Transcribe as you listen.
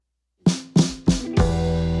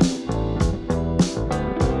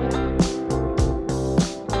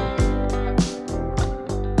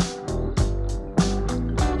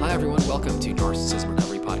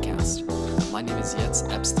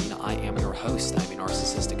host. I'm a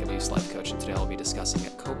narcissistic abuse life coach, and today I'll be discussing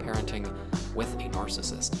co-parenting with a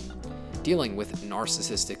narcissist. Dealing with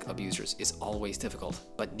narcissistic abusers is always difficult,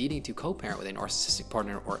 but needing to co-parent with a narcissistic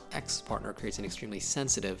partner or ex-partner creates an extremely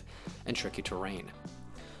sensitive and tricky terrain.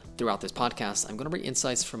 Throughout this podcast, I'm going to bring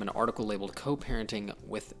insights from an article labeled Co-Parenting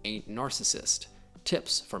with a Narcissist,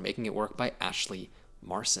 Tips for Making It Work by Ashley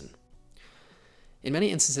Marson. In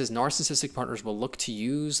many instances, narcissistic partners will look to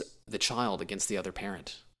use the child against the other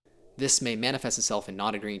parent. This may manifest itself in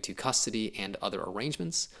not agreeing to custody and other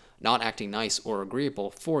arrangements, not acting nice or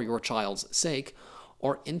agreeable for your child's sake,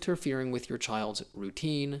 or interfering with your child's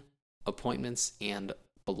routine, appointments, and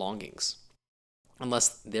belongings.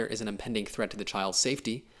 Unless there is an impending threat to the child's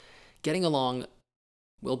safety, getting along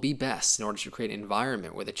will be best in order to create an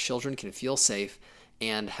environment where the children can feel safe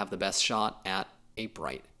and have the best shot at a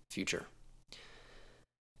bright future.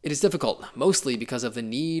 It is difficult, mostly because of the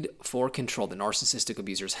need for control that narcissistic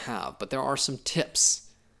abusers have, but there are some tips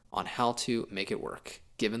on how to make it work,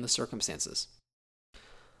 given the circumstances.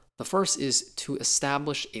 The first is to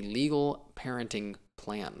establish a legal parenting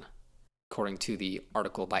plan. According to the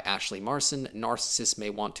article by Ashley Marson, narcissists may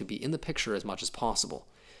want to be in the picture as much as possible.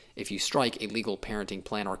 If you strike a legal parenting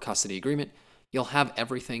plan or custody agreement, you'll have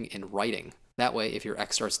everything in writing. That way, if your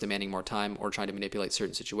ex starts demanding more time or trying to manipulate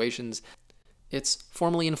certain situations, it's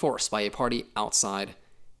formally enforced by a party outside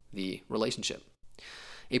the relationship.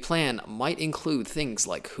 A plan might include things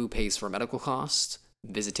like who pays for medical costs,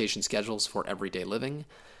 visitation schedules for everyday living,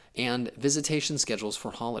 and visitation schedules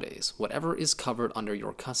for holidays. Whatever is covered under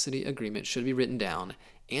your custody agreement should be written down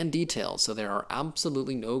and detailed so there are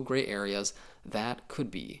absolutely no gray areas that could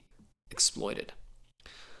be exploited.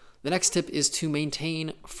 The next tip is to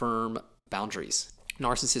maintain firm boundaries.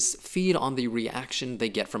 Narcissists feed on the reaction they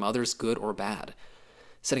get from others, good or bad.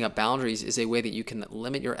 Setting up boundaries is a way that you can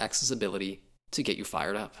limit your ex's ability to get you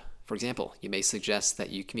fired up. For example, you may suggest that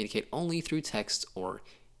you communicate only through text or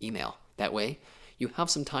email. That way, you have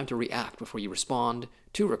some time to react before you respond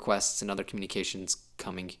to requests and other communications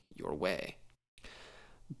coming your way.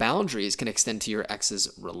 Boundaries can extend to your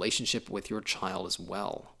ex's relationship with your child as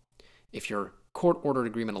well. If your court-ordered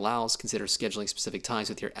agreement allows, consider scheduling specific times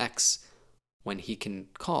with your ex when he can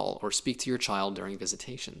call or speak to your child during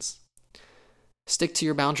visitations. Stick to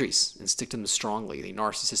your boundaries and stick to them strongly. The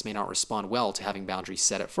narcissist may not respond well to having boundaries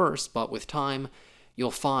set at first, but with time,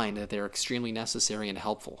 you'll find that they're extremely necessary and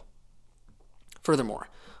helpful. Furthermore,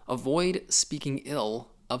 avoid speaking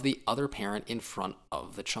ill of the other parent in front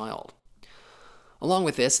of the child. Along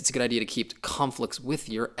with this, it's a good idea to keep conflicts with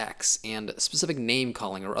your ex and specific name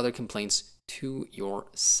calling or other complaints to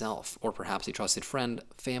yourself, or perhaps a trusted friend,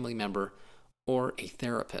 family member, or a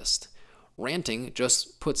therapist. Ranting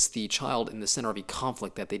just puts the child in the center of a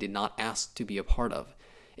conflict that they did not ask to be a part of.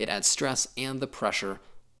 It adds stress and the pressure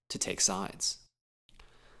to take sides.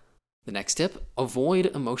 The next tip, avoid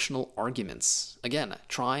emotional arguments. Again,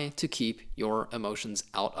 try to keep your emotions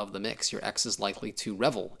out of the mix. Your ex is likely to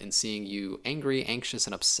revel in seeing you angry, anxious,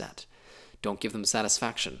 and upset. Don't give them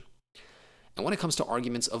satisfaction. And when it comes to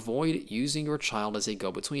arguments, avoid using your child as a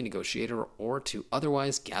go-between negotiator or to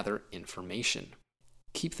otherwise gather information.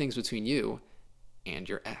 Keep things between you and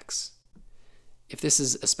your ex. If this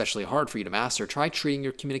is especially hard for you to master, try treating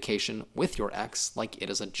your communication with your ex like it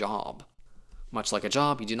is a job. Much like a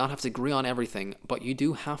job, you do not have to agree on everything, but you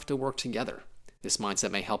do have to work together. This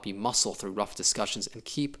mindset may help you muscle through rough discussions and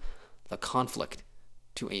keep the conflict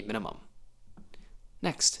to a minimum.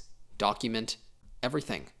 Next, document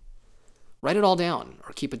everything. Write it all down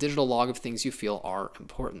or keep a digital log of things you feel are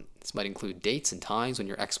important. This might include dates and times when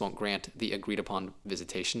your ex won't grant the agreed upon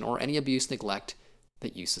visitation or any abuse, neglect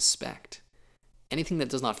that you suspect. Anything that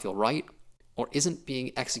does not feel right or isn't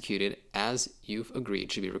being executed as you've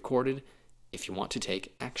agreed should be recorded if you want to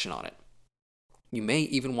take action on it. You may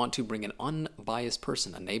even want to bring an unbiased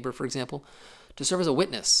person, a neighbor for example, to serve as a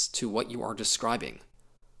witness to what you are describing.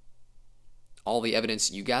 All the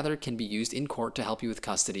evidence you gather can be used in court to help you with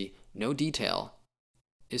custody. No detail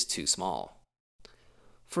is too small.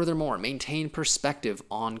 Furthermore, maintain perspective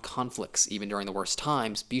on conflicts. Even during the worst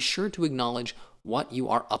times, be sure to acknowledge what you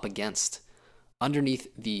are up against. Underneath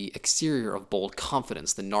the exterior of bold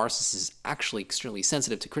confidence, the narcissist is actually extremely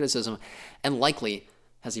sensitive to criticism and likely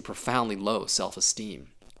has a profoundly low self-esteem.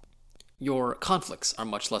 Your conflicts are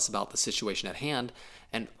much less about the situation at hand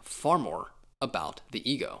and far more about the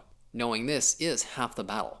ego. Knowing this is half the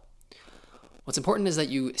battle. What's important is that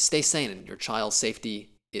you stay sane and your child's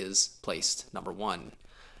safety is placed number one.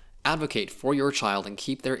 Advocate for your child and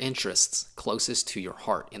keep their interests closest to your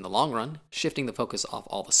heart. In the long run, shifting the focus off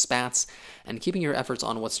all the spats and keeping your efforts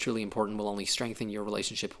on what's truly important will only strengthen your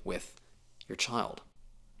relationship with your child.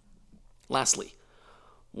 Lastly,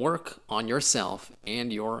 work on yourself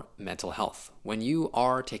and your mental health. When you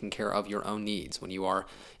are taking care of your own needs, when you are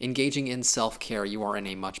engaging in self-care, you are in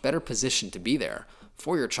a much better position to be there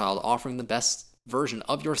for your child, offering the best version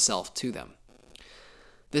of yourself to them.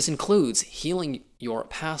 This includes healing your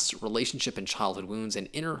past relationship and childhood wounds and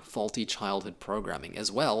inner faulty childhood programming, as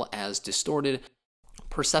well as distorted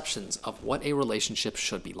perceptions of what a relationship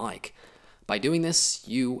should be like. By doing this,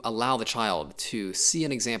 you allow the child to see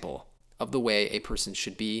an example of the way a person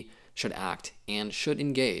should be, should act, and should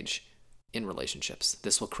engage in relationships.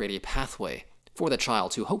 This will create a pathway for the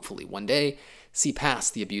child to hopefully one day see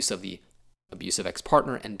past the abusive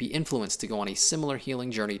ex-partner and be influenced to go on a similar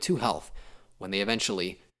healing journey to health when they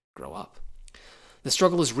eventually grow up. The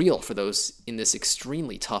struggle is real for those in this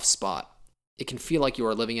extremely tough spot. It can feel like you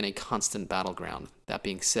are living in a constant battleground. That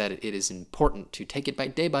being said, it is important to take it by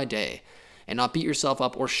day and not beat yourself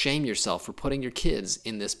up or shame yourself for putting your kids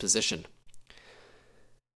in this position.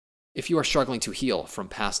 If you are struggling to heal from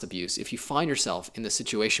past abuse, if you find yourself in the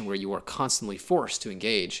situation where you are constantly forced to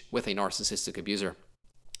engage with a narcissistic abuser,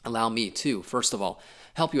 allow me to, first of all,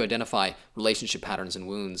 help you identify relationship patterns and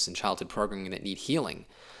wounds in childhood programming that need healing,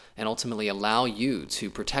 and ultimately allow you to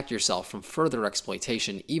protect yourself from further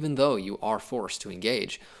exploitation, even though you are forced to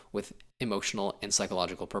engage with emotional and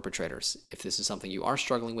psychological perpetrators. If this is something you are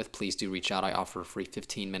struggling with, please do reach out. I offer a free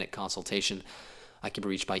 15-minute consultation. I can be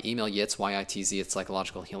reached by email, yitz, Y-I-T-Z, at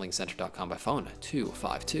psychologicalhealingcenter.com, by phone,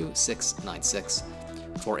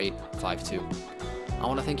 252-696-4852. I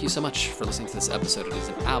want to thank you so much for listening to this episode. It is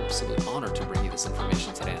an absolute honor to bring you this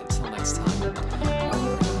information today. Until next time,